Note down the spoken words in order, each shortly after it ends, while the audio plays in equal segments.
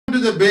To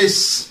the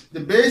base.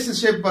 The base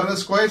shape is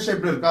square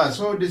shaped.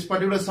 So this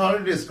particular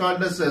solid is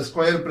called as a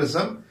square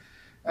prism,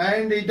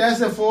 and it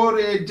has a 4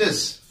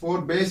 edges,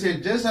 4 base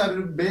edges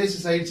or base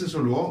sides.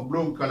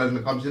 Blue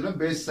color comes in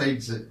base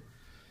sides.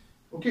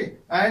 Okay,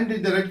 and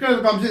the red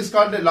color comes is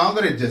called the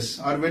longer edges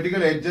or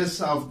vertical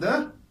edges of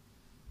the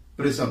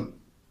prism.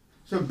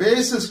 So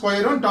base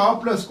square on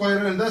top plus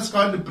square and that's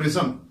called the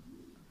prism.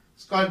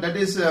 It's called, that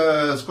is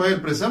square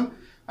prism.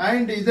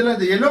 And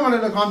the yellow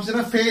color comes in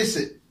a face.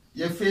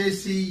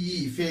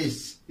 F-A-C-E,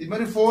 face.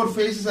 These 4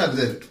 faces are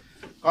there,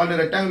 called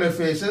rectangular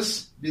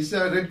faces. These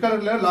are red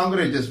color longer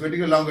edges,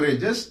 vertical longer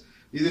edges.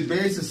 This is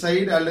base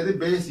side or the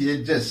base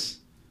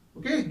edges.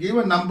 Okay,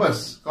 given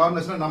numbers,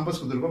 corners numbers,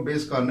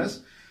 base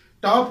corners.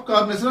 Top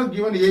corners are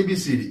given A, B,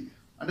 C, D.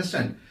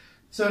 Understand?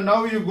 So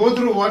now you go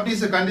through what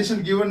is the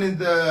condition given in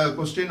the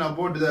question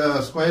about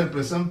the square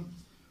prism.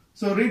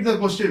 So read the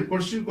question.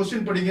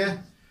 Question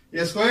padinga.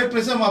 A square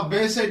prism of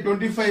base side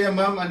 25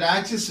 mm and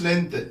axis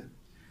length.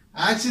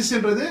 Axis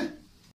என்றது